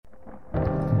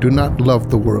do not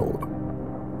love the world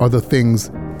or the things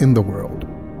in the world.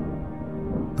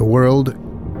 The world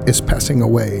is passing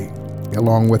away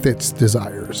along with its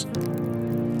desires.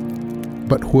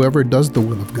 But whoever does the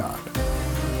will of God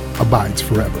abides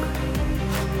forever.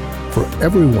 For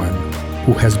everyone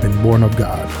who has been born of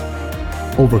God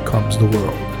overcomes the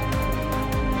world.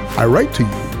 I write to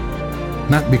you,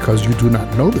 not because you do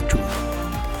not know the truth,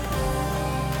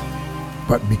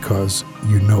 but because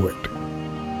you know it.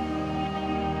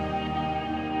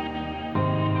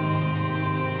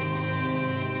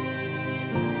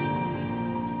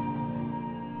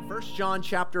 1 John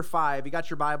chapter 5. You got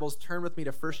your Bibles? Turn with me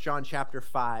to 1 John chapter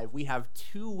 5. We have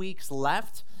 2 weeks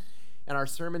left in our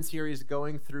sermon series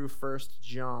going through 1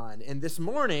 John. And this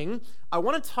morning, I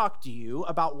want to talk to you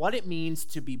about what it means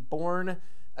to be born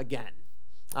again.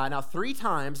 Now, 3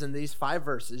 times in these 5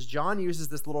 verses, John uses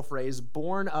this little phrase,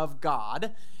 born of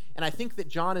God. And I think that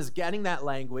John is getting that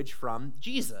language from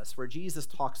Jesus, where Jesus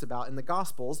talks about in the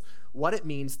Gospels what it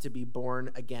means to be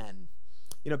born again.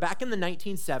 You know, back in the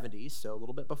 1970s, so a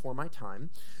little bit before my time,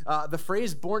 the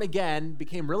phrase born again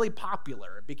became really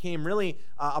popular. It became really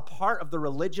a part of the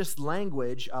religious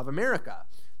language of America.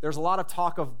 There's a lot of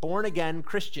talk of born again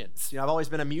Christians. You know, I've always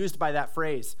been amused by that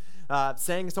phrase.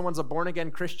 Saying someone's a born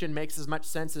again Christian makes as much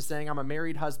sense as saying I'm a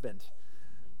married husband.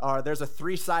 Or there's a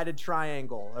 3-sided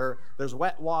triangle, or there's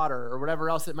wet water, or whatever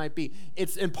else it might be.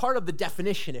 It's in part of the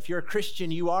definition. If you're a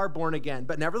Christian, you are born again.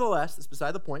 But nevertheless, that's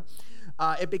beside the point.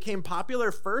 It became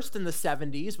popular first in the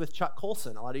 70s with Chuck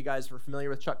Colson. A lot of you guys were familiar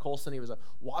with Chuck Colson. He was a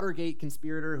Watergate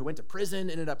conspirator who went to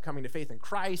prison, ended up coming to faith in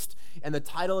Christ. And the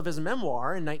title of his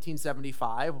memoir in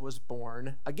 1975 was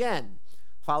Born Again.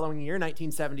 Following year,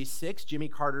 1976, Jimmy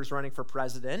Carter's running for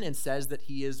president and says that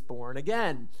he is born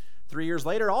again. 3 years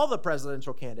later, all the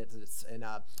presidential candidates, and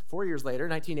 4 years later,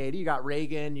 1980, you got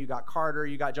Reagan, you got Carter,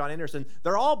 you got John Anderson.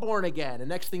 They're all born again. And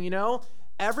next thing you know,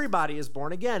 everybody is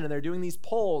born again. And they're doing these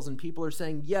polls, and people are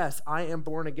saying, yes, I am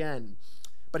born again.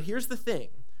 But here's the thing.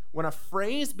 When a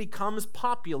phrase becomes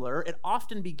popular, it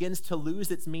often begins to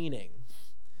lose its meaning.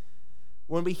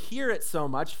 When we hear it so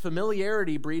much,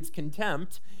 familiarity breeds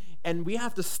contempt, and we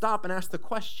have to stop and ask the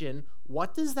question,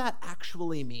 what does that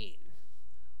actually mean?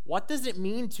 What does it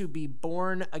mean to be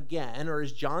born again, or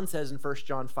as John says in 1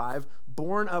 John 5,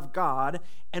 born of God,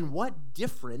 and what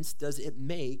difference does it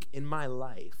make in my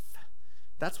life?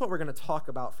 That's what we're going to talk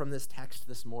about from this text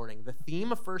this morning. The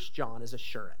theme of 1 John is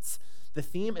assurance. The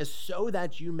theme is so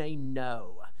that you may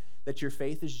know that your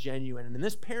faith is genuine. And in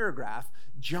this paragraph,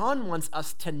 John wants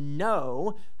us to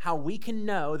know how we can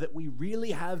know that we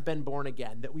really have been born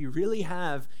again, that we really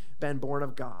have been born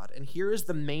of God. And here is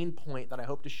the main point that I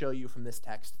hope to show you from this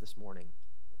text this morning.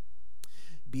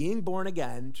 Being born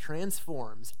again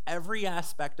transforms every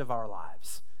aspect of our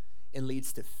lives and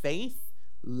leads to faith,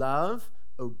 love,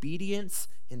 obedience,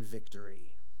 and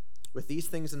victory. With these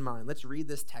things in mind, let's read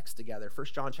this text together. 1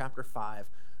 John chapter 5,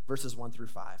 verses 1 through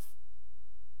 5.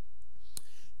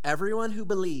 Everyone who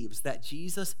believes that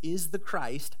Jesus is the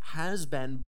Christ has been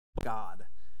born of God,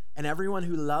 and everyone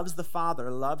who loves the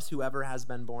Father loves whoever has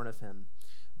been born of him.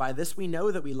 By this we know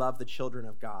that we love the children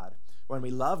of God, when we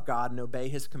love God and obey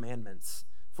his commandments.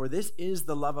 For this is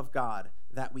the love of God,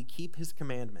 that we keep his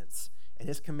commandments, and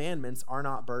his commandments are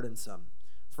not burdensome.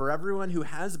 For everyone who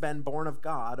has been born of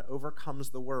God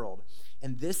overcomes the world,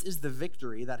 and this is the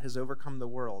victory that has overcome the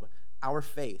world, our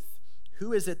faith.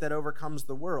 Who is it that overcomes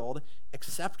the world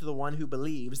except the one who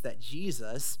believes that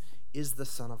Jesus is the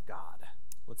Son of God?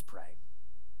 Let's pray.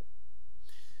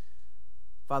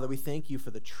 Father, we thank you for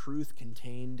the truth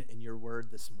contained in your word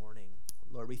this morning.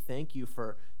 Lord, we thank you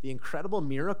for the incredible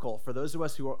miracle for those of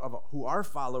us who are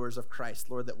followers of Christ,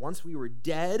 Lord, that once we were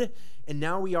dead and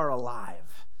now we are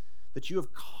alive, that you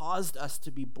have caused us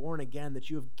to be born again, that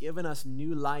you have given us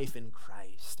new life in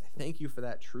Christ. I thank you for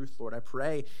that truth, Lord. I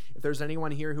pray if there's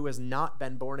anyone here who has not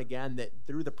been born again, that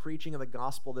through the preaching of the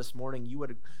gospel this morning, you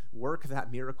would work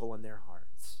that miracle in their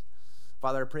hearts.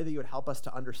 Father, I pray that you would help us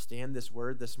to understand this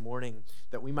word this morning,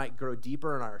 that we might grow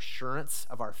deeper in our assurance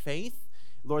of our faith,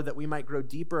 Lord, that we might grow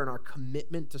deeper in our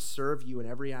commitment to serve you in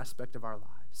every aspect of our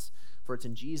lives. For it's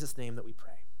in Jesus' name that we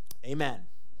pray. Amen.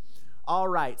 All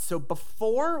right, so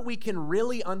before we can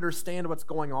really understand what's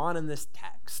going on in this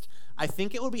text, I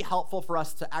think it would be helpful for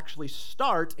us to actually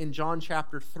start in John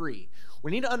chapter 3.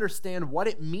 We need to understand what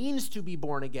it means to be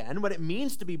born again, what it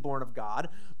means to be born of God,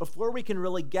 before we can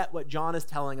really get what John is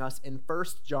telling us in 1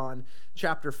 John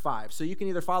chapter 5. So you can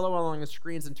either follow along the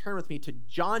screens and turn with me to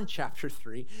John chapter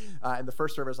 3. In the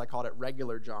first service, I called it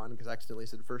regular John because I accidentally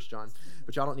said 1 John,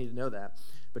 but y'all don't need to know that,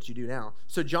 but you do now.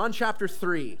 So John chapter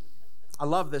 3. I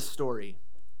love this story.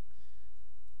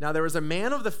 Now there was a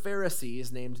man of the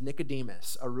Pharisees named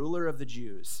Nicodemus, a ruler of the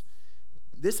Jews.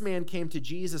 This man came to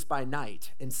Jesus by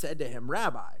night and said to him,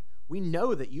 Rabbi, we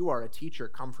know that you are a teacher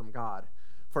come from God,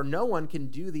 for no one can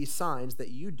do these signs that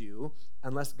you do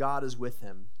unless God is with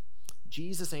him.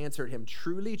 Jesus answered him,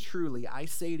 Truly, truly, I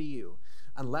say to you,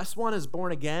 unless one is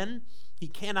born again, he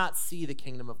cannot see the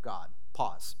kingdom of God.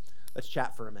 Pause. Let's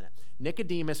chat for a minute.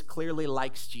 Nicodemus clearly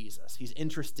likes Jesus. He's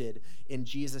interested in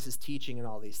Jesus' teaching and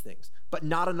all these things, but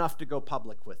not enough to go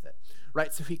public with it,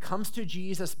 right? So he comes to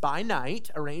Jesus by night,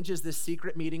 arranges this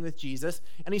secret meeting with Jesus,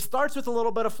 and he starts with a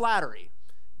little bit of flattery.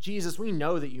 Jesus, we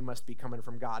know that you must be coming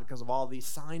from God because of all these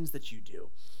signs that you do.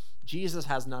 Jesus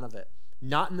has none of it.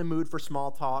 Not in the mood for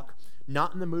small talk,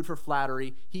 not in the mood for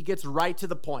flattery. He gets right to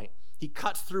the point. He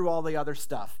cuts through all the other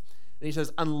stuff. And he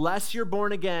says, unless you're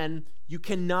born again, you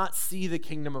cannot see the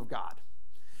kingdom of God.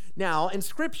 Now, in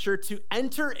Scripture, to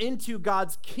enter into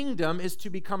God's kingdom is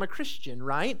to become a Christian,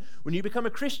 right? When you become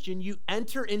a Christian, you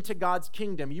enter into God's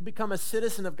kingdom. You become a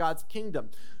citizen of God's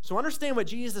kingdom. So understand what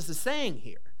Jesus is saying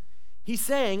here. He's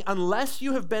saying, unless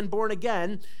you have been born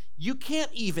again, you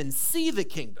can't even see the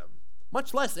kingdom,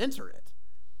 much less enter it.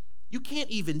 You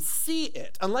can't even see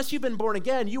it. Unless you've been born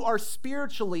again, you are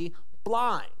spiritually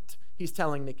blind, he's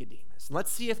telling Nicodemus. And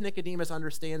let's see if Nicodemus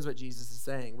understands what Jesus is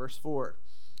saying. Verse 4.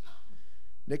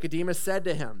 Nicodemus said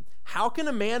to him, How can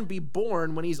a man be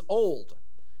born when he's old?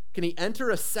 Can he enter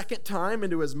a second time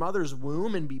into his mother's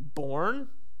womb and be born?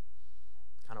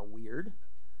 Kind of weird.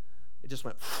 It just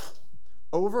went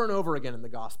over and over again in the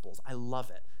Gospels. I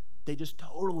love it. They just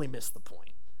totally missed the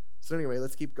point. So anyway,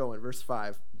 let's keep going. Verse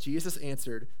 5. Jesus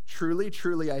answered, Truly,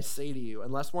 truly, I say to you,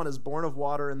 unless one is born of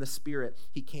water and the Spirit,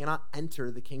 he cannot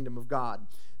enter the kingdom of God.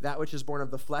 That which is born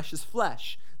of the flesh is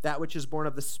flesh. That which is born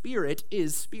of the Spirit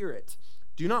is spirit.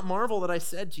 Do not marvel that I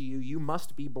said to you, you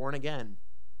must be born again.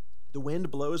 The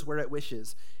wind blows where it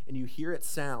wishes, and you hear its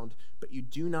sound, but you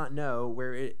do not know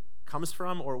where it comes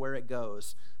from or where it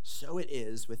goes. So it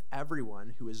is with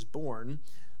everyone who is born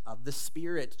of the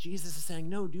Spirit. Jesus is saying,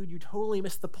 no, dude, you totally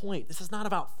missed the point. This is not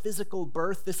about physical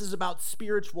birth. This is about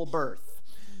spiritual birth.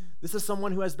 This is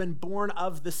someone who has been born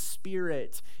of the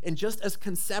Spirit. And just as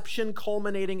conception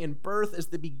culminating in birth is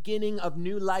the beginning of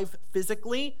new life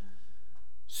physically,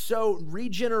 so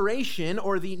regeneration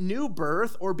or the new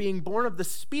birth or being born of the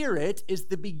Spirit is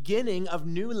the beginning of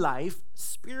new life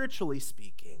spiritually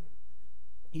speaking.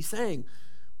 He's saying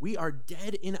we are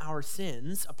dead in our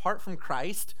sins apart from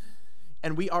Christ,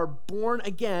 and we are born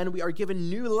again, we are given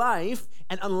new life,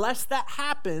 and unless that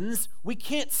happens, we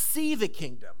can't see the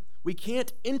kingdom. We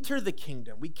can't enter the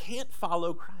kingdom. We can't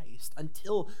follow Christ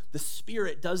until the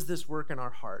Spirit does this work in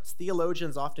our hearts.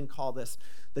 Theologians often call this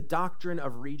the doctrine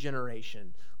of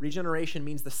regeneration. Regeneration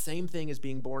means the same thing as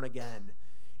being born again.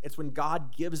 It's when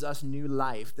God gives us new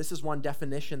life. This is one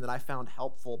definition that I found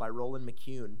helpful by Roland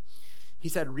McCune. He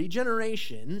said,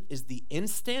 regeneration is the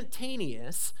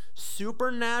instantaneous,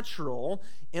 supernatural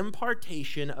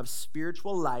impartation of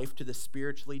spiritual life to the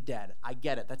spiritually dead. I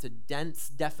get it. That's a dense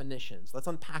definition. So let's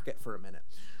unpack it for a minute.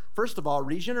 First of all,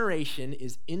 regeneration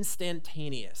is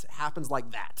instantaneous. It happens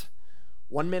like that.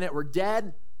 1 minute we're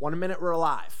dead, 1 minute we're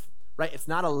alive, right? It's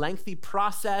not a lengthy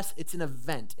process. It's an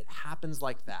event. It happens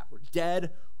like that. We're dead,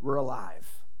 we're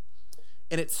alive.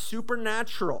 And it's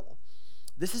supernatural.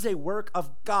 This is a work of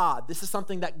God. This is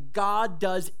something that God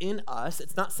does in us.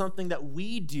 It's not something that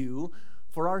we do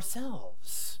for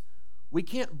ourselves. We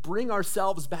can't bring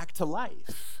ourselves back to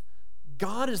life.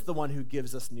 God is the one who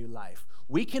gives us new life.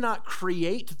 We cannot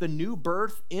create the new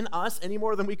birth in us any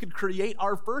more than we could create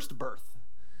our first birth,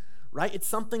 right? It's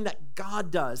something that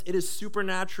God does. It is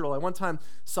supernatural. I one time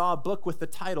saw a book with the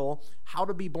title, How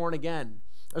to Be Born Again.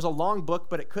 There's a long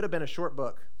book, but it could have been a short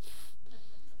book.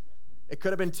 It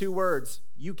could have been 2 words.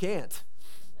 You can't.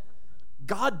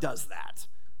 God does that.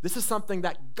 This is something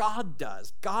that God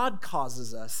does. God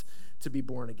causes us to be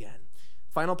born again.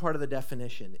 Final part of the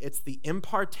definition. It's the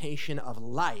impartation of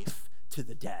life to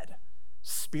the dead.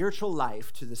 Spiritual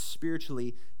life to the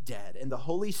spiritually dead. And the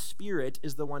Holy Spirit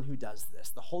is the one who does this.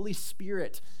 The Holy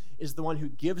Spirit is the one who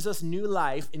gives us new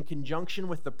life in conjunction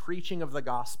with the preaching of the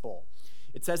gospel.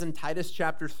 It says in Titus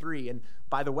chapter 3, and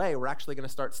by the way, we're actually going to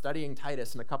start studying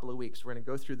Titus in a couple of weeks. We're going to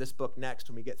go through this book next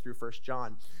when we get through 1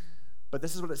 John. But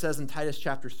this is what it says in Titus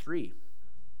chapter 3.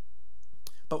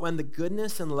 But when the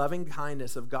goodness and loving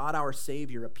kindness of God our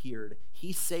Savior appeared,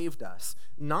 he saved us,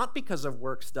 not because of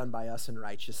works done by us in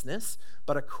righteousness,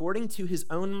 but according to his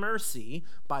own mercy,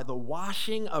 by the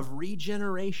washing of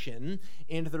regeneration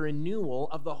and the renewal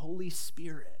of the Holy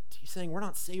Spirit. He's saying we're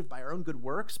not saved by our own good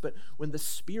works, but when the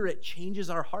Spirit changes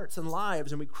our hearts and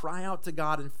lives and we cry out to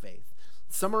God in faith.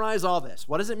 Summarize all this.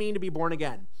 What does it mean to be born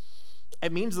again?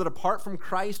 It means that apart from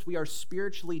Christ, we are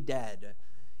spiritually dead.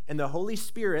 And the Holy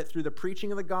Spirit, through the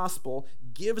preaching of the gospel,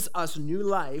 gives us new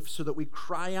life so that we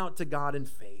cry out to God in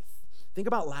faith. Think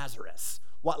about Lazarus.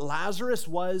 What Lazarus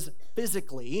was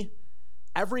physically,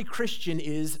 every Christian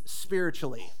is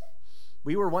spiritually.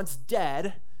 We were once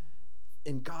dead,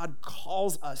 and God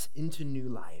calls us into new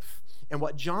life. And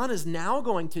what John is now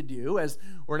going to do, as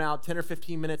we're now 10 or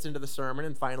 15 minutes into the sermon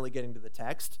and finally getting to the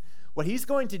text, what he's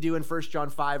going to do in 1 John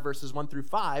 5, verses 1 through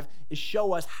 5, is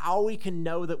show us how we can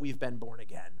know that we've been born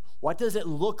again. What does it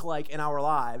look like in our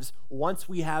lives once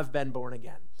we have been born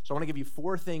again? So I want to give you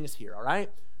 4 things here, all right?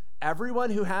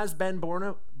 Everyone who has been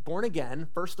born again,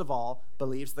 first of all,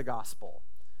 believes the gospel.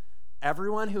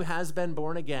 Everyone who has been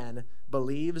born again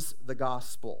believes the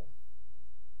gospel.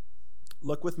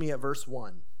 Look with me at verse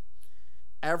 1.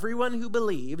 Everyone who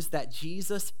believes that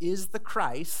Jesus is the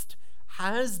Christ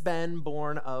has been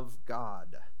born of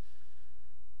God.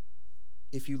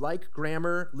 If you like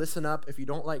grammar, listen up. If you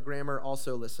don't like grammar,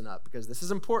 also listen up, because this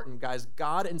is important, guys.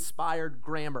 God inspired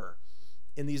grammar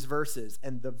in these verses,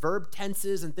 and the verb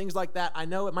tenses and things like that. I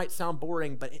know it might sound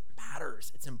boring, but it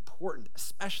matters. It's important,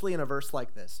 especially in a verse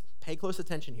like this. Pay close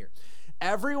attention here.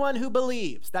 Everyone who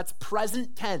believes, that's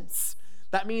present tense.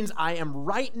 That means I am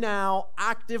right now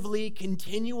actively,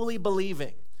 continually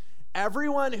believing.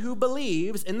 Everyone who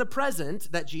believes in the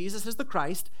present that Jesus is the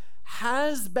Christ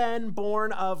has been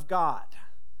born of God.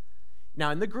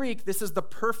 Now, in the Greek, this is the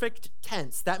perfect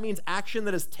tense. That means action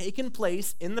that has taken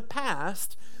place in the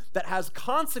past that has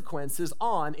consequences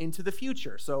on into the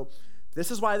future. So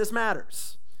this is why this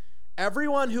matters.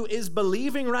 Everyone who is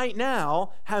believing right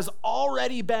now has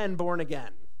already been born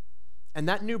again. And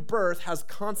that new birth has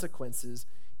consequences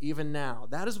even now.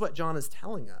 That is what John is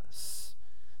telling us.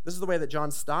 This is the way that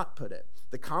John Stott put it.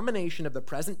 The combination of the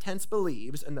present tense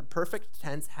believes and the perfect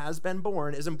tense has been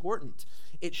born is important.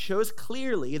 It shows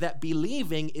clearly that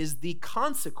believing is the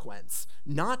consequence,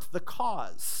 not the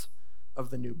cause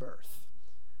of the new birth.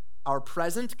 Our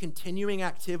present continuing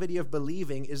activity of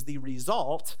believing is the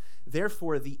result,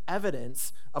 therefore the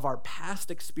evidence of our past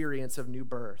experience of new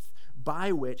birth,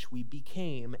 by which we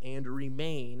became and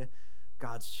remain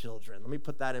God's children. Let me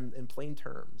put that in plain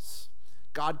terms.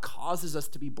 God causes us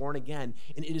to be born again,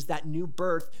 and it is that new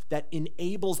birth that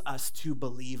enables us to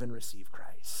believe and receive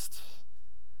Christ.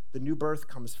 The new birth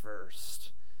comes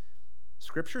first.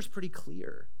 Scripture's pretty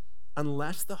clear.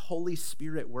 Unless the Holy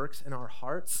Spirit works in our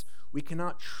hearts, we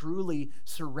cannot truly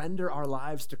surrender our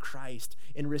lives to Christ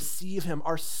and receive him.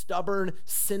 Our stubborn,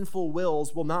 sinful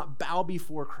wills will not bow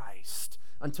before Christ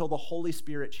until the Holy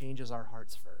Spirit changes our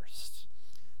hearts first.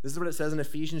 This is what it says in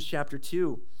Ephesians chapter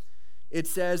 2. It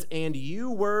says, "And you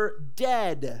were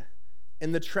dead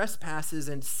in the trespasses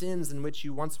and sins in which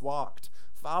you once walked,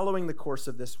 following the course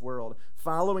of this world,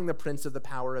 following the prince of the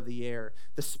power of the air,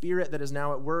 the spirit that is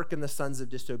now at work in the sons of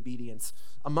disobedience,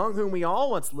 among whom we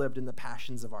all once lived in the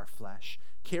passions of our flesh,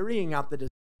 carrying out the desires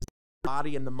of the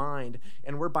body and the mind,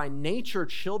 and were by nature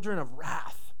children of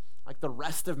wrath, like the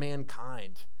rest of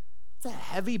mankind." It's a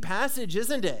heavy passage,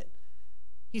 isn't it?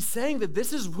 He's saying that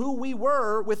this is who we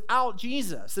were without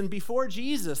Jesus and before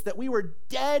Jesus, that we were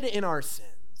dead in our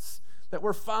sins, that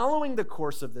we're following the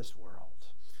course of this world,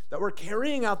 that we're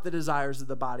carrying out the desires of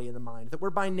the body and the mind, that we're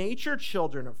by nature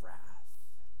children of wrath.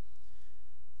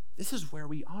 This is where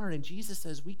we are, and Jesus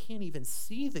says we can't even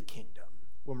see the kingdom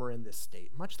when we're in this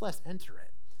state, much less enter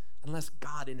it, unless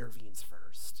God intervenes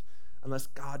first, unless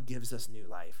God gives us new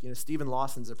life. You know, Stephen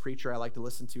Lawson's a preacher I like to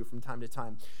listen to from time to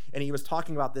time, and he was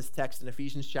talking about this text in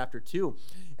Ephesians chapter 2,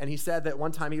 and he said that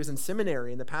one time he was in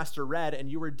seminary, and the pastor read,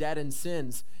 "And you were dead in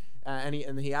sins," and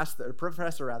he asked the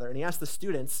professor, and he asked the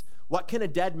students, "What can a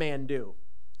dead man do?"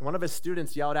 And one of his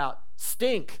students yelled out,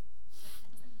 "Stink."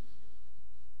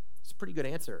 It's a pretty good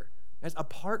answer. As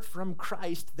apart from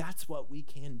Christ, that's what we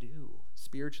can do,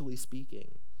 spiritually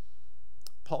speaking.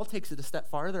 Paul takes it a step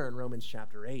farther in Romans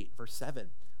chapter 8, verse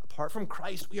 7. Apart from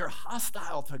Christ, we are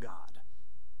hostile to God.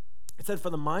 It said, "For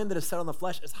the mind that is set on the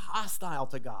flesh is hostile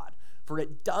to God, for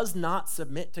it does not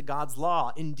submit to God's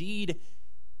law. Indeed,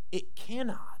 it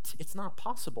cannot." It's not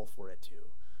possible for it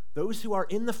to. Those who are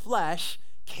in the flesh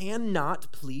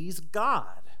cannot please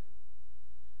God.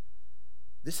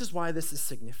 This is why this is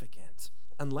significant.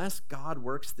 Unless God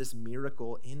works this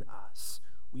miracle in us,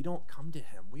 we don't come to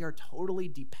him. We are totally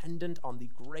dependent on the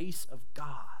grace of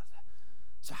God.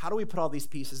 So how do we put all these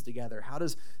pieces together? How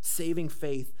does saving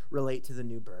faith relate to the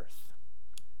new birth?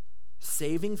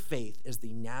 Saving faith is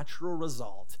the natural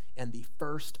result and the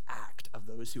first act of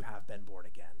those who have been born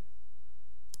again.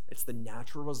 It's the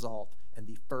natural result and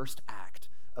the first act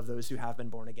of those who have been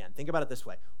born again. Think about it this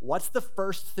way. What's the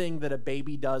first thing that a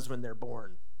baby does when they're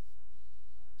born?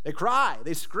 They cry,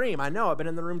 they scream. I know, I've been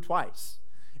in the room twice,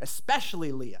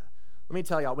 especially Leah. Let me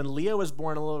tell y'all, when Leah was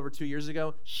born a little over 2 years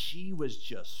ago, she was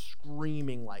just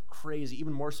screaming like crazy,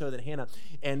 even more so than Hannah.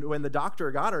 And when the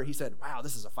doctor got her, he said, wow,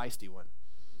 this is a feisty one.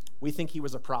 We think he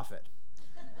was a prophet.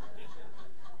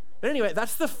 But anyway,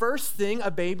 that's the first thing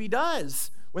a baby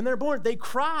does. When they're born, they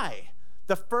cry.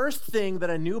 The first thing that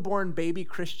a newborn baby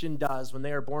Christian does when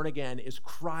they are born again is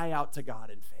cry out to God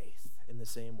in faith in the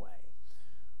same way.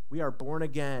 We are born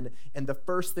again, and the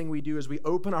first thing we do is we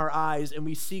open our eyes and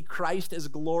we see Christ as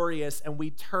glorious, and we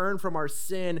turn from our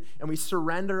sin and we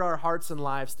surrender our hearts and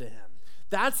lives to him.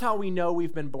 That's how we know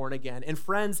we've been born again. And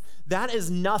friends, that is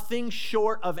nothing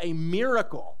short of a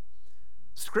miracle.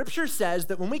 Scripture says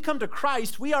that when we come to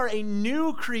Christ, we are a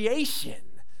new creation,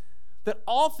 that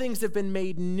all things have been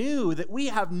made new, that we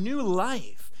have new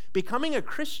life. Becoming a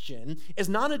Christian is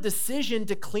not a decision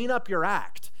to clean up your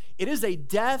act. It is a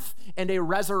death and a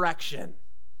resurrection.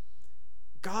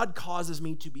 God causes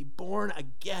me to be born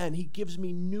again. He gives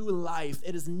me new life.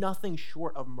 It is nothing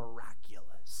short of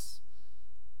miraculous.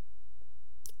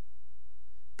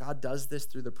 God does this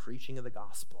through the preaching of the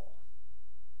gospel.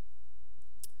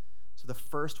 So the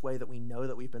first way that we know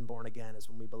that we've been born again is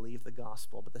when we believe the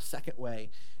gospel. But the second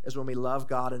way is when we love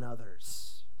God and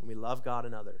others. When we love God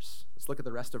and others. Let's look at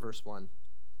the rest of verse 1.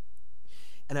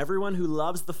 And everyone who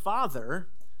loves the Father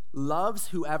loves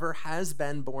whoever has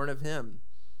been born of him.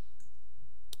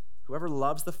 Whoever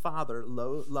loves the Father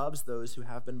loves those who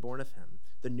have been born of him.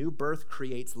 The new birth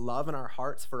creates love in our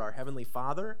hearts for our Heavenly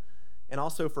Father and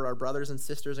also for our brothers and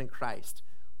sisters in Christ.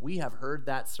 We have heard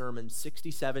that sermon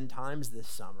 67 times this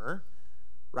summer,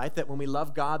 right? That when we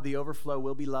love God, the overflow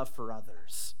will be love for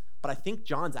others. But I think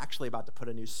John's actually about to put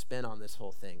a new spin on this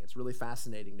whole thing. It's really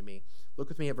fascinating to me. Look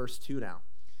with me at verse 2 now.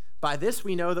 By this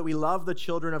we know that we love the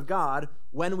children of God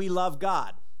when we love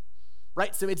God,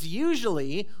 right? So it's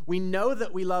usually we know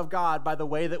that we love God by the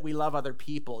way that we love other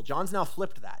people. John's now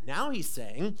flipped that. Now he's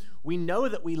saying we know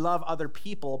that we love other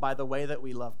people by the way that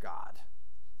we love God.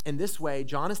 In this way,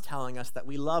 John is telling us that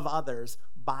we love others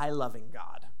by loving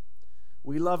God.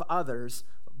 We love others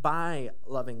by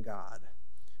loving God.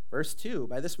 Verse 2,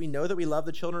 by this we know that we love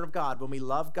the children of God when we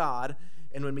love God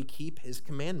and when we keep his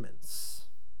commandments.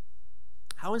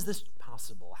 How is this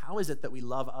possible? How is it that we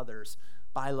love others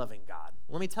by loving God?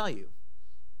 Let me tell you.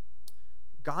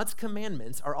 God's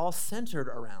commandments are all centered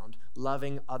around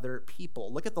loving other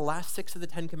people. Look at the last 6 of the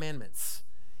 10 commandments.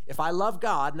 If I love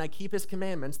God and I keep his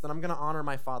commandments, then I'm going to honor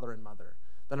my father and mother.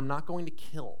 Then I'm not going to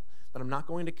kill. Then I'm not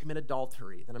going to commit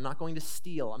adultery. Then I'm not going to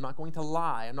steal. I'm not going to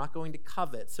lie. I'm not going to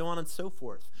covet, so on and so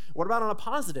forth. What about on a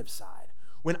positive side?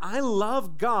 When I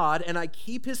love God and I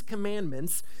keep his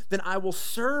commandments, then I will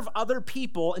serve other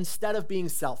people instead of being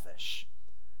selfish.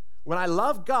 When I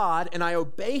love God and I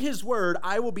obey his word,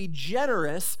 I will be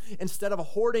generous instead of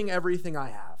hoarding everything I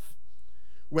have.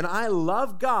 When I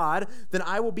love God, then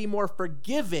I will be more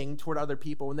forgiving toward other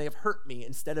people when they have hurt me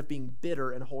instead of being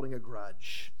bitter and holding a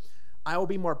grudge. I will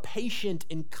be more patient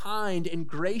and kind and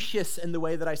gracious in the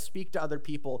way that I speak to other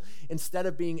people instead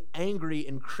of being angry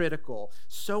and critical,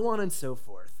 so on and so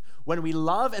forth. When we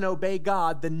love and obey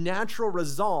God, the natural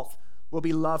result will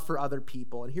be love for other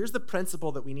people. And here's the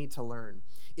principle that we need to learn.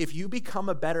 If you become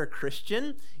a better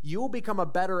Christian, you will become a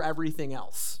better everything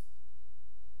else.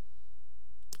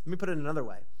 Let me put it another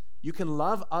way. You can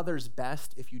love others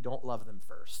best if you don't love them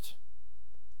first,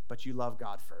 but you love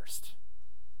God first.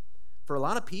 For a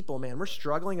lot of people, man, we're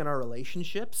struggling in our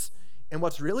relationships, and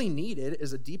what's really needed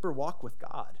is a deeper walk with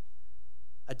God,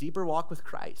 a deeper walk with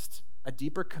Christ, a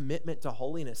deeper commitment to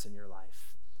holiness in your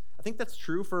life. I think that's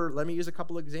true for, let me use a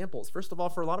couple examples. First of all,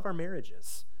 for a lot of our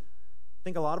marriages. I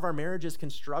think a lot of our marriages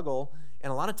can struggle,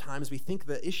 and a lot of times we think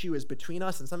the issue is between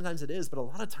us, and sometimes it is, but a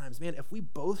lot of times, man, if we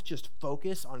both just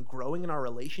focus on growing in our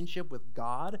relationship with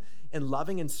God and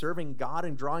loving and serving God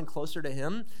and drawing closer to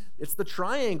him, it's the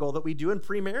triangle that we do in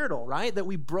premarital, right? That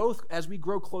we both, as we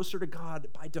grow closer to God,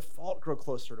 by default grow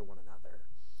closer to one another.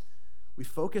 We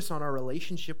focus on our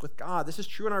relationship with God. This is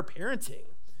true in our parenting.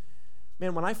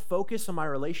 Man, when I focus on my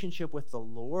relationship with the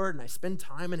Lord and I spend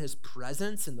time in his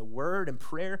presence in the word and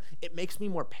prayer, it makes me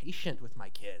more patient with my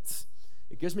kids.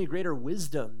 It gives me greater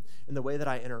wisdom in the way that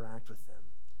I interact with them.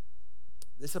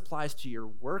 This applies to your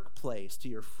workplace, to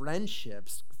your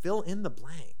friendships. Fill in the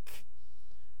blank.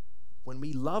 When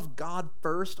we love God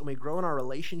first and we grow in our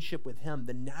relationship with him,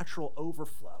 the natural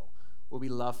overflow will be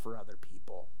love for other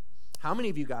people. How many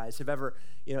of you guys have ever,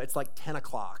 it's like 10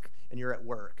 o'clock and you're at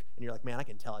work and you're like, man, I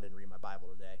can tell I didn't read my Bible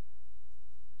today.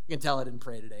 I can tell I didn't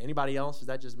pray today. Anybody else? Is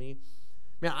that just me?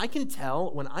 Man, I can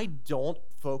tell when I don't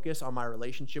focus on my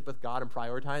relationship with God and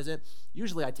prioritize it,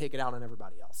 usually I take it out on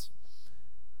everybody else.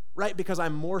 Right? Because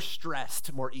I'm more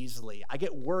stressed more easily. I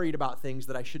get worried about things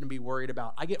that I shouldn't be worried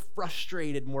about. I get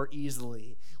frustrated more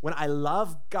easily. When I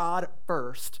love God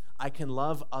first, I can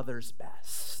love others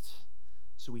best.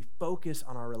 So we focus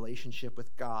on our relationship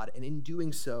with God, and in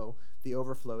doing so, the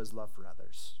overflow is love for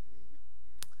others.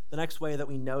 The next way that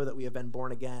we know that we have been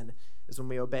born again is when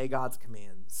we obey God's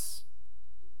commands.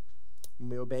 When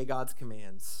we obey God's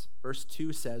commands. Verse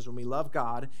 2 says, when we love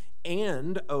God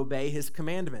and obey his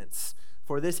commandments.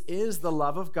 For this is the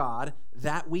love of God,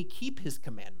 that we keep his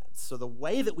commandments. So the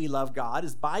way that we love God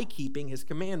is by keeping his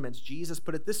commandments. Jesus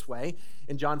put it this way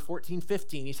in John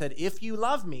 14:15. He said, if you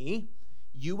love me,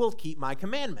 you will keep my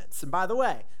commandments. And by the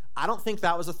way, I don't think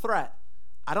that was a threat.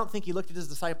 I don't think he looked at his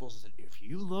disciples and said, if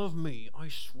you love me, I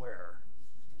swear,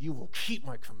 you will keep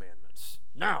my commandments.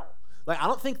 Now, I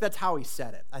don't think that's how he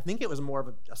said it. I think it was more of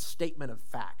a statement of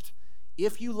fact.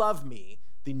 If you love me,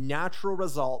 the natural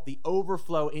result, the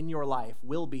overflow in your life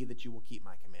will be that you will keep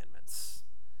my commandments.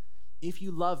 If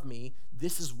you love me,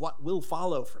 this is what will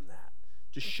follow from that.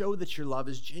 To show that your love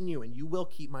is genuine, you will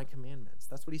keep my commandments.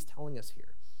 That's what he's telling us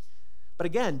here. But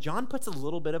again, John puts a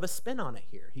little bit of a spin on it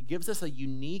here. He gives us a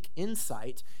unique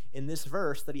insight in this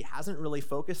verse that he hasn't really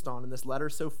focused on in this letter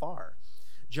so far.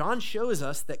 John shows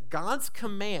us that God's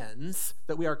commands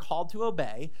that we are called to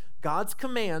obey, God's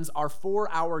commands are for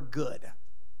our good.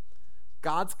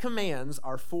 God's commands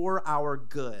are for our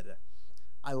good.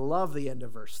 I love the end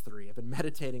of verse 3. I've been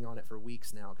meditating on it for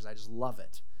weeks now because I just love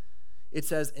it. It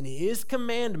says, and his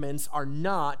commandments are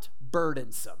not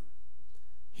burdensome.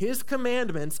 His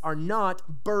commandments are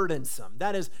not burdensome.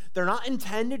 That is, they're not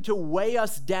intended to weigh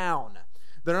us down.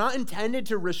 They're not intended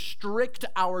to restrict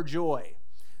our joy.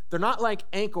 They're not like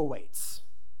ankle weights.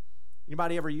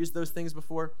 Anybody ever used those things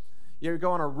before? You ever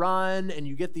go on a run and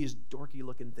you get these dorky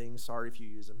looking things, sorry if you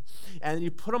use them, and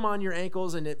you put them on your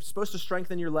ankles and it's supposed to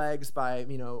strengthen your legs by,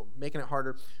 making it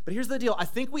harder. But here's the deal. I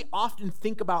think we often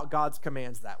think about God's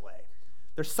commands that way.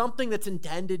 There's something that's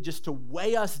intended just to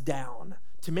weigh us down,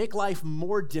 to make life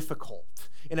more difficult.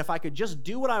 And if I could just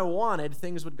do what I wanted,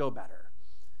 things would go better.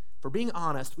 For being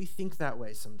honest, we think that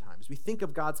way sometimes. We think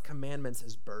of God's commandments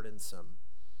as burdensome.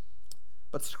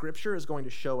 But Scripture is going to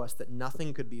show us that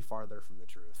nothing could be farther from the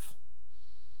truth.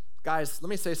 Guys, let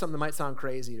me say something that might sound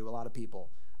crazy to a lot of people.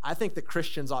 I think that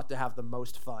Christians ought to have the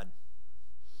most fun.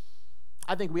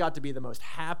 I think we ought to be the most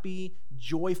happy,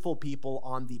 joyful people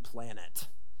on the planet.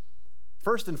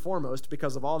 First and foremost,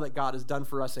 because of all that God has done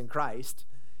for us in Christ.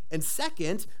 And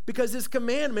second, because his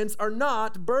commandments are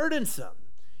not burdensome.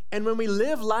 And when we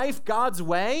live life God's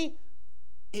way,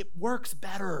 it works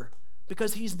better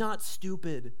because he's not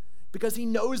stupid, because he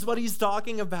knows what he's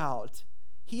talking about.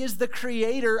 He is the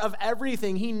creator of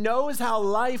everything. He knows how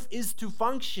life is to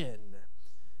function.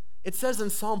 It says in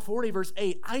Psalm 40, verse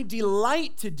 8, I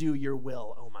delight to do your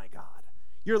will, oh my God.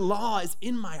 Your law is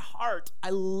in my heart.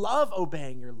 I love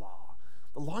obeying your law.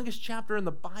 The longest chapter in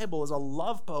the Bible is a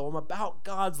love poem about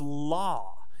God's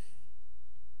law.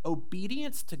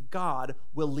 Obedience to God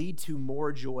will lead to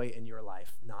more joy in your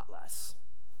life, not less.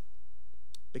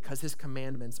 Because his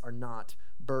commandments are not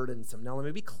burdensome. Now, let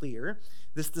me be clear.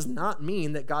 This does not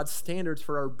mean that God's standards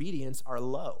for our obedience are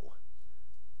low.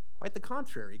 Quite the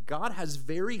contrary. God has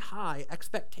very high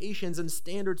expectations and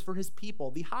standards for his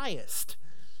people, the highest.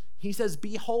 He says,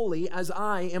 be holy as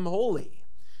I am holy.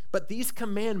 But these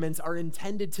commandments are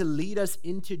intended to lead us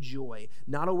into joy,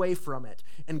 not away from it.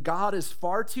 And God is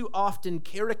far too often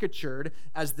caricatured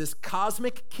as this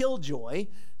cosmic killjoy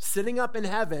sitting up in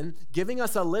heaven, giving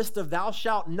us a list of thou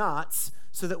shalt nots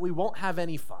so that we won't have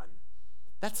any fun.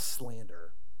 That's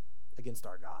slander against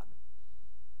our God.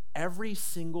 Every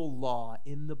single law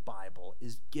in the Bible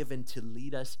is given to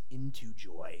lead us into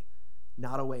joy,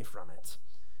 not away from it.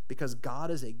 Because God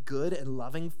is a good and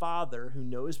loving Father who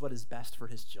knows what is best for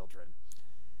his children.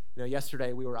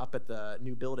 Yesterday we were up at the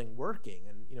new building working,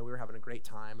 and we were having a great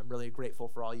time. I'm really grateful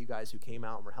for all you guys who came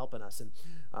out and were helping us. And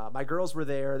my girls were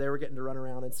there. They were getting to run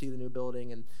around and see the new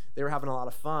building, and they were having a lot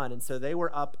of fun. And so they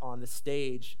were up on the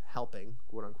stage helping,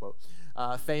 quote unquote,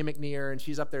 Faye McNear, and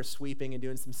she's up there sweeping and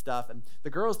doing some stuff. And the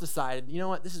girls decided, you know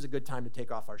what, this is a good time to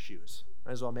take off our shoes.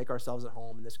 Might as well make ourselves at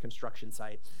home in this construction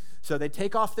site. So they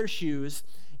take off their shoes,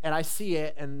 and I see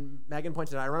it, and Megan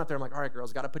points it out. I run up there, I'm like, all right,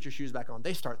 girls, got to put your shoes back on.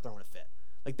 They start throwing a fit.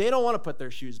 Like, they don't want to put their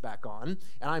shoes back on,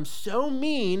 and I'm so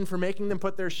mean for making them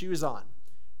put their shoes on.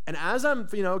 And as I'm,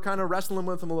 kind of wrestling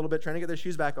with them a little bit, trying to get their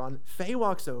shoes back on, Faye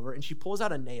walks over, and she pulls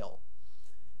out a nail.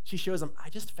 She shows them, I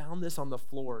just found this on the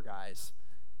floor, guys.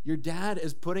 Your dad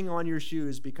is putting on your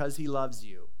shoes because he loves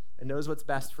you and knows what's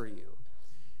best for you.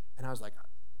 And I was like,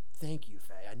 thank you,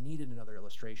 Faye. I needed another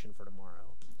illustration for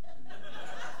tomorrow.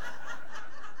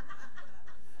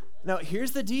 Now,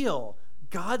 here's the deal.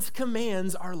 God's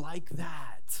commands are like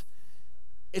that.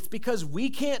 It's because we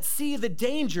can't see the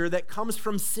danger that comes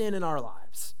from sin in our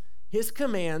lives. His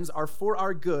commands are for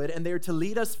our good, and they are to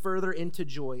lead us further into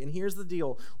joy. And here's the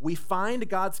deal. We find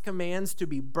God's commands to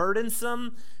be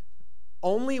burdensome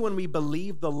only when we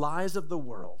believe the lies of the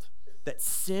world, that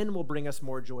sin will bring us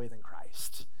more joy than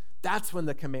Christ. That's when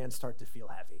the commands start to feel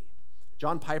heavy.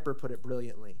 John Piper put it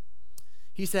brilliantly.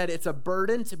 He said, it's a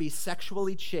burden to be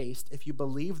sexually chaste if you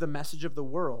believe the message of the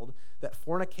world that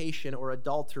fornication or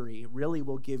adultery really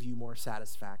will give you more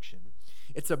satisfaction.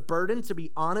 It's a burden to be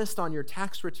honest on your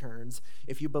tax returns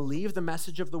if you believe the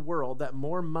message of the world that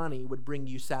more money would bring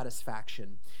you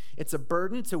satisfaction. It's a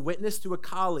burden to witness to a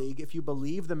colleague if you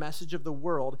believe the message of the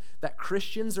world that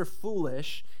Christians are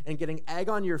foolish and getting egg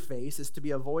on your face is to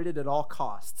be avoided at all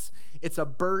costs. It's a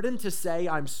burden to say,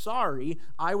 I'm sorry,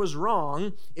 I was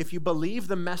wrong, if you believe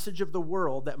the message of the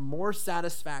world that more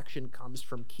satisfaction comes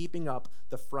from keeping up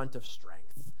the front of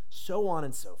strength. So on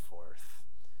and so forth.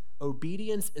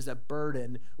 Obedience is a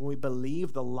burden when we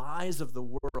believe the lies of the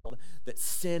world that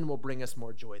sin will bring us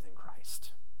more joy than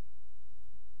Christ.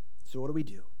 So what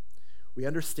do? We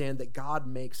understand that God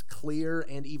makes clear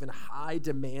and even high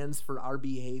demands for our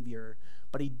behavior,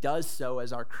 but he does so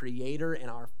as our creator and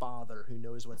our father who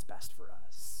knows what's best for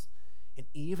us. And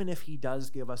even if he does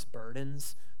give us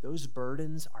burdens, those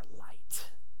burdens are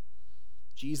light.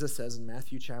 Jesus says in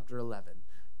Matthew chapter 11,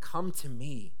 come to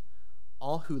me,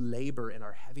 all who labor and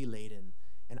are heavy laden,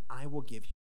 and I will give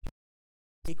you.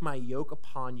 Take my yoke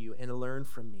upon you and learn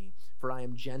from me, for I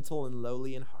am gentle and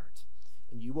lowly in heart,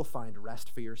 and you will find rest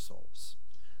for your souls.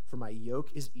 For my yoke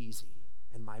is easy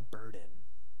and my burden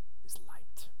is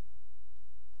light.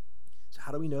 So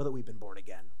how do we know that we've been born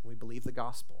again? When we believe the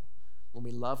gospel, when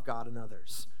we love God and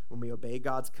others, when we obey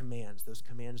God's commands, those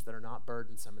commands that are not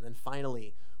burdensome, and then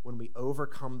finally, when we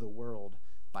overcome the world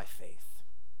by faith.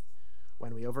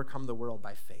 When we overcome the world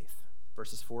by faith.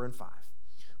 Verses 4 and 5.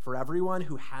 For everyone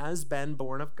who has been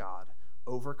born of God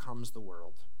overcomes the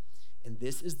world. And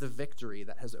this is the victory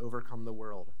that has overcome the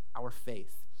world, our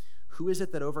faith. Who is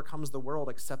it that overcomes the world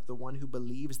except the one who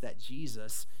believes that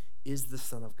Jesus is the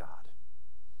Son of God?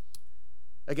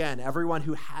 Again, everyone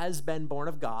who has been born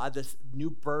of God, this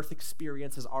new birth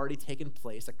experience has already taken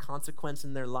place. A consequence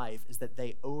in their life is that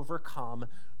they overcome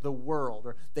the world,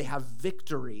 or they have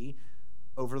victory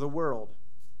over the world.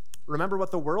 Remember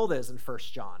what the world is in 1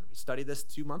 John. We studied this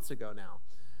 2 months ago now.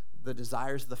 The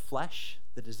desires of the flesh,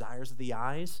 the desires of the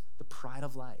eyes, the pride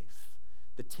of life,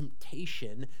 the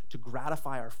temptation to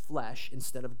gratify our flesh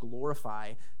instead of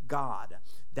glorify God.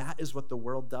 That is what the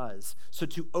world does. So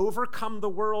to overcome the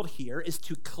world here is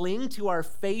to cling to our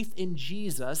faith in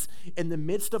Jesus in the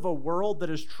midst of a world that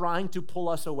is trying to pull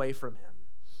us away from him.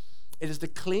 It is to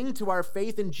cling to our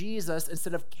faith in Jesus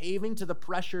instead of caving to the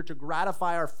pressure to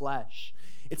gratify our flesh.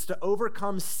 It's to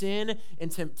overcome sin and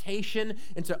temptation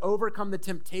and to overcome the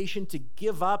temptation to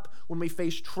give up when we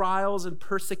face trials and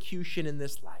persecution in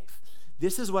this life.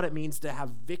 This is what it means to have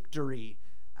victory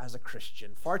as a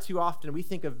Christian. Far too often we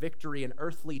think of victory in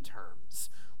earthly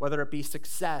terms, whether it be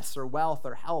success or wealth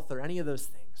or health or any of those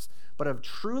things. But a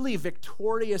truly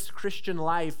victorious Christian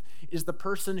life is the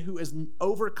person who is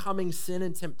overcoming sin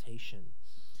and temptation,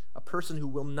 a person who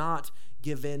will not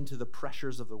give in to the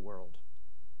pressures of the world.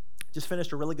 Just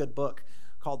finished a really good book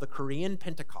called The Korean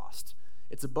Pentecost.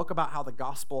 It's a book about how the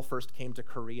gospel first came to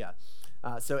Korea.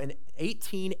 So in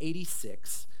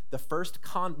 1886, the first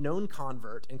known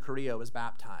convert in Korea was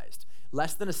baptized.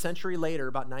 Less than a century later,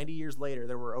 about 90 years later,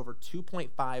 there were over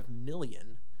 2.5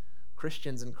 million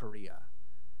Christians in Korea.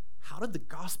 How did the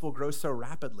gospel grow so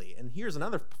rapidly? And here's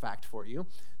another fact for you,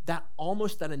 that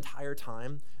almost that entire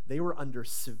time, they were under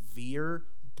severe,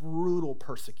 brutal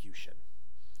persecution.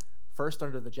 First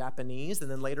under the Japanese,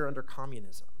 and then later under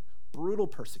communism. Brutal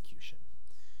persecution.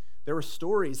 There were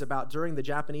stories about during the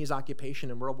Japanese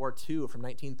occupation in World War II from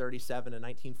 1937 and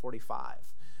 1945.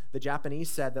 The Japanese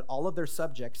said that all of their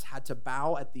subjects had to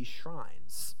bow at these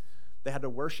shrines. They had to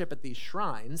worship at these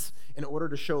shrines in order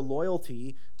to show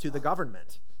loyalty to the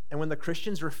government. And when the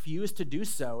Christians refused to do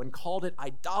so and called it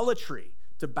idolatry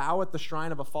to bow at the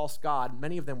shrine of a false god,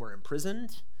 many of them were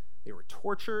imprisoned, they were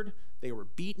tortured, they were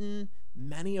beaten,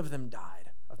 many of them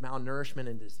died of malnourishment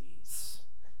and disease.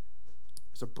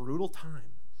 It was a brutal time.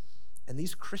 And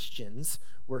these Christians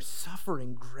were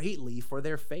suffering greatly for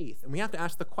their faith. And we have to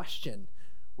ask the question,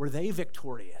 were they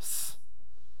victorious?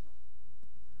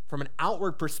 From an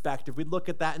outward perspective, we'd look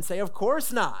at that and say, of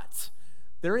course not.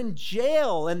 They're in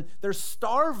jail and they're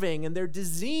starving and they're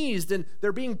diseased and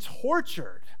they're being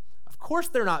tortured. Of course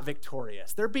they're not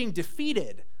victorious. They're being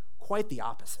defeated. Quite the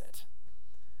opposite.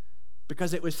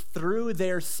 Because it was through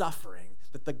their suffering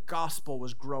that the gospel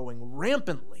was growing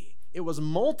rampantly. It was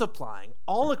multiplying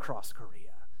all across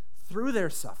Korea through their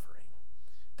suffering.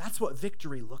 That's what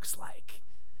victory looks like.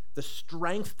 The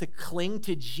strength to cling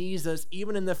to Jesus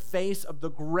even in the face of the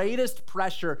greatest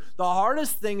pressure, the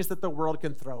hardest things that the world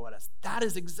can throw at us. That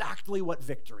is exactly what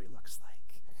victory looks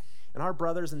like. And our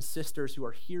brothers and sisters who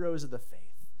are heroes of the faith,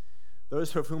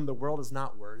 those of whom the world is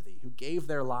not worthy, who gave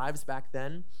their lives back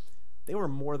then, they were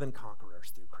more than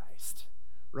conquerors through Christ.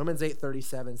 Romans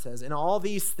 8:37 says, in all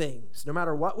these things, no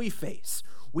matter what we face,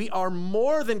 we are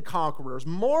more than conquerors,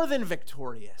 more than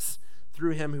victorious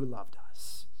through him who loved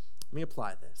us. Let me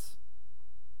apply this.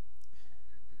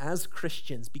 As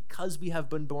Christians, because we have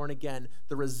been born again,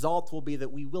 the result will be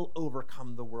that we will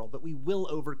overcome the world, that we will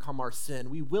overcome our sin,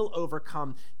 we will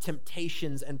overcome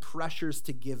temptations and pressures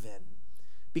to give in.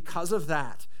 Because of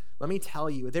that, let me tell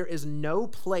you, there is no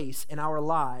place in our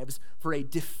lives for a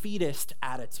defeatist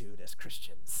attitude as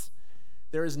Christians.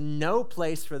 There is no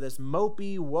place for this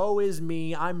mopey, woe is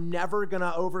me, I'm never going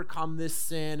to overcome this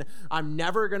sin, I'm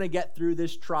never going to get through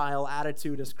this trial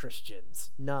attitude as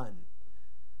Christians. None.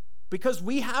 Because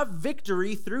we have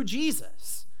victory through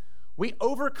Jesus. We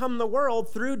overcome the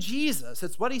world through Jesus.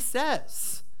 It's what he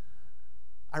says.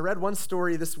 I read one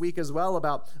story this week as well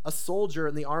about a soldier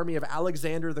in the army of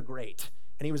Alexander the Great.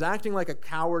 And he was acting like a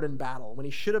coward in battle. When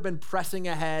he should have been pressing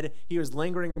ahead, he was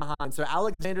lingering behind. So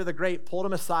Alexander the Great pulled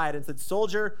him aside and said,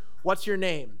 "Soldier, what's your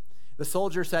name?" The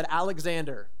soldier said,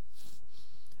 "Alexander."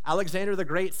 Alexander the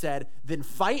Great said, "Then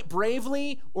fight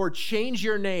bravely or change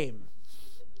your name."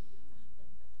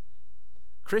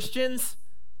 Christians,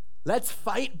 let's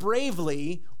fight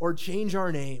bravely or change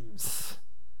our names.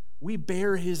 We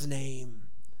bear his name.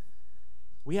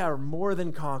 We are more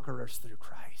than conquerors through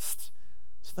Christ.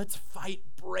 So let's fight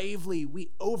bravely.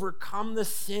 We overcome the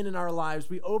sin in our lives.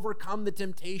 We overcome the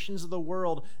temptations of the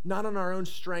world, not on our own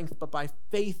strength, but by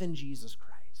faith in Jesus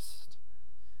Christ.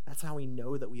 That's how we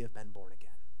know that we have been born again.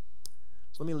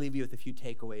 So let me leave you with a few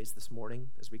takeaways this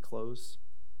morning as we close.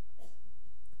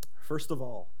 First of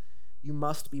all, you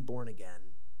must be born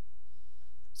again.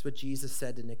 That's what Jesus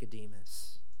said to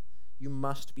Nicodemus. You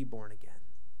must be born again.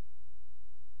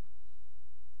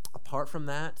 Apart from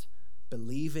that,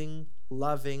 believing,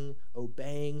 loving,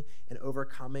 obeying, and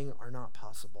overcoming are not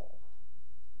possible.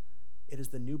 It is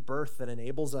the new birth that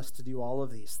enables us to do all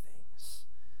of these things.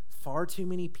 Far too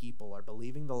many people are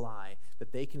believing the lie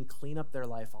that they can clean up their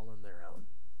life all on their own,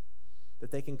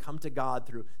 that they can come to God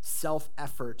through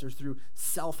self-effort or through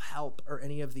self-help or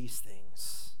any of these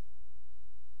things.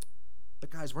 But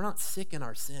guys, we're not sick in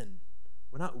our sin.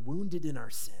 We're not wounded in our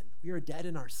sin. We are dead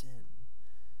in our sin.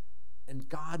 And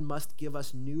God must give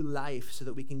us new life so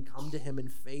that we can come to him in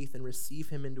faith and receive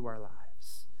him into our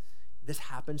lives. This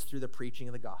happens through the preaching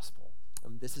of the gospel.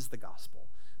 And this is the gospel.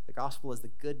 The gospel is the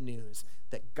good news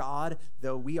that God,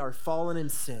 though we are fallen in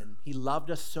sin, he loved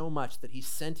us so much that he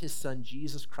sent his son,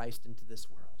 Jesus Christ, into this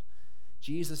world.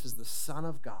 Jesus is the Son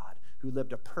of God who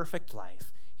lived a perfect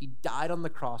life. He died on the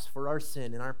cross for our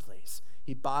sin in our place.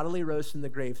 He bodily rose from the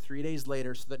grave 3 days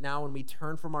later so that now when we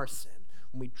turn from our sin,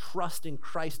 when we trust in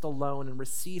Christ alone and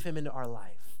receive him into our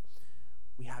life,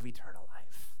 we have eternal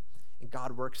life. And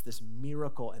God works this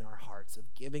miracle in our hearts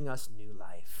of giving us new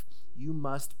life. You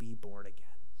must be born again.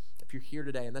 If you're here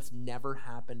today and that's never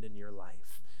happened in your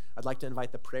life, I'd like to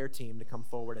invite the prayer team to come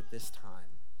forward at this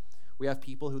time. We have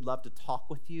people who'd love to talk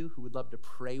with you, who would love to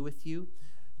pray with you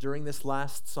during this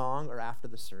last song or after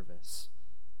the service.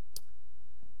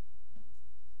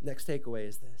 Next takeaway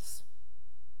is this.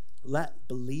 Let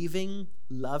believing,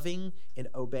 loving, and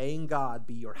obeying God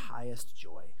be your highest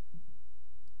joy.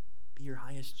 Be your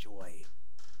highest joy.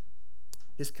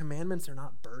 His commandments are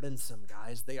not burdensome,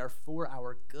 guys. They are for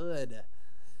our good.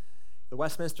 The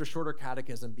Westminster Shorter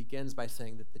Catechism begins by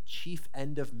saying that the chief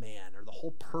end of man, or the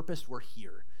whole purpose we're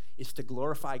here, is to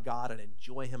glorify God and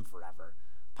enjoy him forever.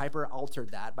 Piper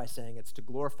altered that by saying it's to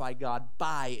glorify God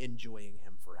by enjoying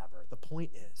him forever. The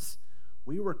point is,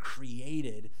 we were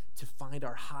created to find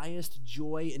our highest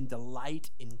joy and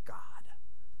delight in God.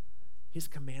 His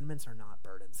commandments are not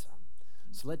burdensome.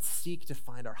 So let's seek to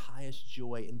find our highest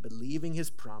joy in believing his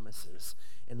promises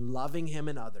and loving him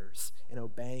and others and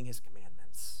obeying his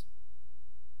commandments.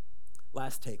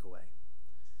 Last takeaway.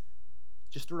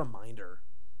 Just a reminder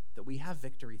that we have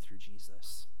victory through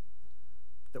Jesus,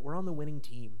 that we're on the winning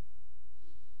team,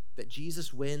 that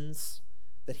Jesus wins,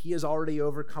 that he has already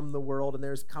overcome the world, and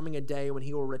there's coming a day when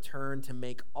he will return to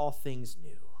make all things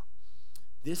new.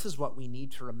 This is what we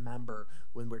need to remember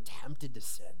when we're tempted to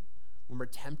sin, when we're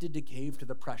tempted to cave to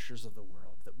the pressures of the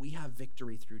world, that we have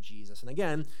victory through Jesus. And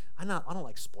again, I don't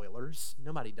like spoilers.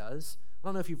 Nobody does. I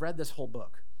don't know if you've read this whole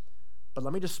book, but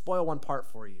let me just spoil one part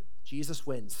for you. Jesus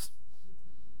wins,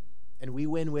 and we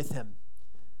win with him,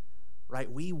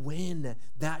 right? We win.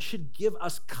 That should give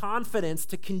us confidence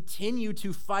to continue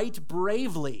to fight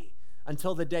bravely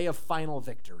until the day of final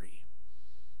victory.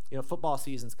 You know, football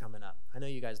season's coming up. I know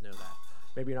you guys know that.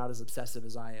 Maybe you're not as obsessive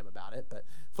as I am about it, but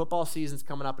football season's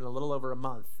coming up in a little over a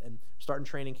month, and starting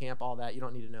training camp, all that. You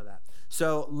don't need to know that.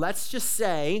 So let's just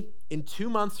say in 2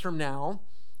 months from now,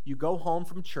 you go home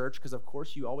from church, because of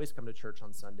course you always come to church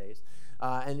on Sundays,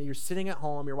 and you're sitting at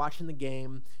home, you're watching the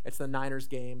game. It's the Niners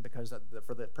game because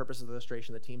for the purpose of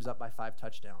illustration, the team's up by 5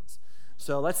 touchdowns.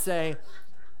 So let's say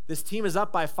this team is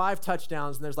up by 5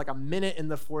 touchdowns, and there's like a minute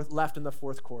left in the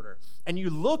fourth quarter. And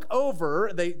you look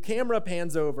over, the camera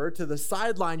pans over to the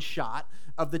sideline shot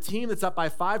of the team that's up by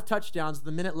 5 touchdowns with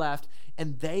a minute left,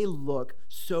 and they look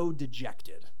so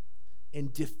dejected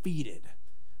and defeated.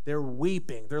 They're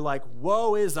weeping. They're like,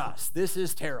 woe is us. This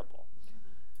is terrible.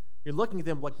 You're looking at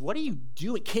them like, what are you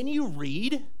doing? Can you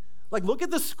read? Like, look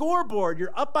at the scoreboard.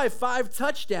 You're up by 5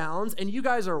 touchdowns, and you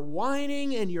guys are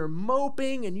whining, and you're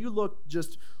moping, and you look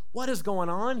just, what is going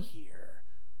on here?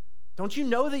 Don't you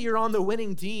know that you're on the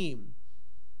winning team?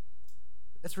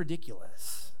 That's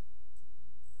ridiculous.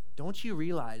 Don't you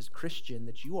realize, Christian,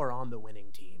 that you are on the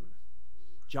winning team?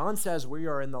 John says we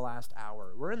are in the last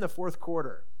hour. We're in the fourth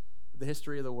quarter of the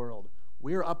history of the world.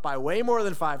 We're up by way more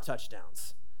than 5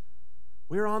 touchdowns.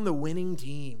 We're on the winning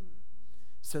team.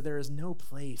 So there is no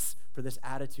place for this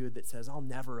attitude that says, I'll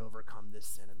never overcome this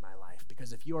sin in my life.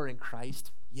 Because if you are in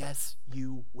Christ, yes,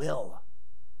 you will.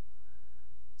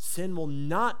 Sin will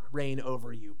not reign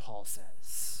over you, Paul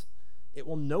says. It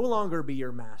will no longer be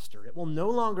your master. It will no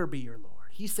longer be your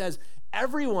Lord. He says,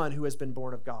 everyone who has been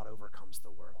born of God overcomes the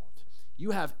world.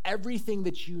 You have everything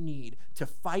that you need to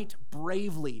fight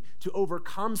bravely, to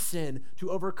overcome sin,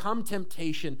 to overcome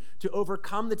temptation, to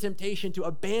overcome the temptation to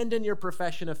abandon your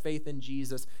profession of faith in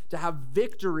Jesus, to have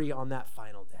victory on that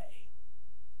final day.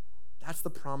 That's the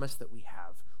promise that we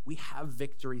have. We have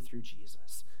victory through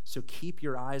Jesus. So keep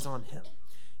your eyes on him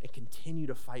and continue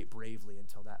to fight bravely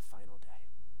until that final day.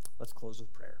 Let's close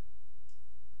with prayer.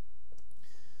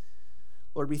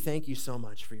 Lord, we thank you so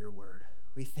much for your word.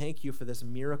 We thank you for this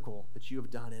miracle that you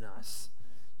have done in us,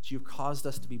 that you've caused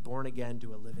us to be born again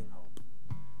to a living hope.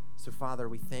 So, Father,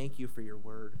 we thank you for your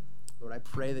word. Lord, I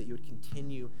pray that you would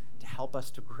continue to help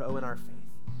us to grow in our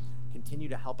faith, continue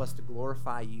to help us to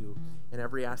glorify you in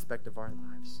every aspect of our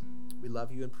lives. We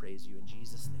love you and praise you in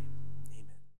Jesus' name.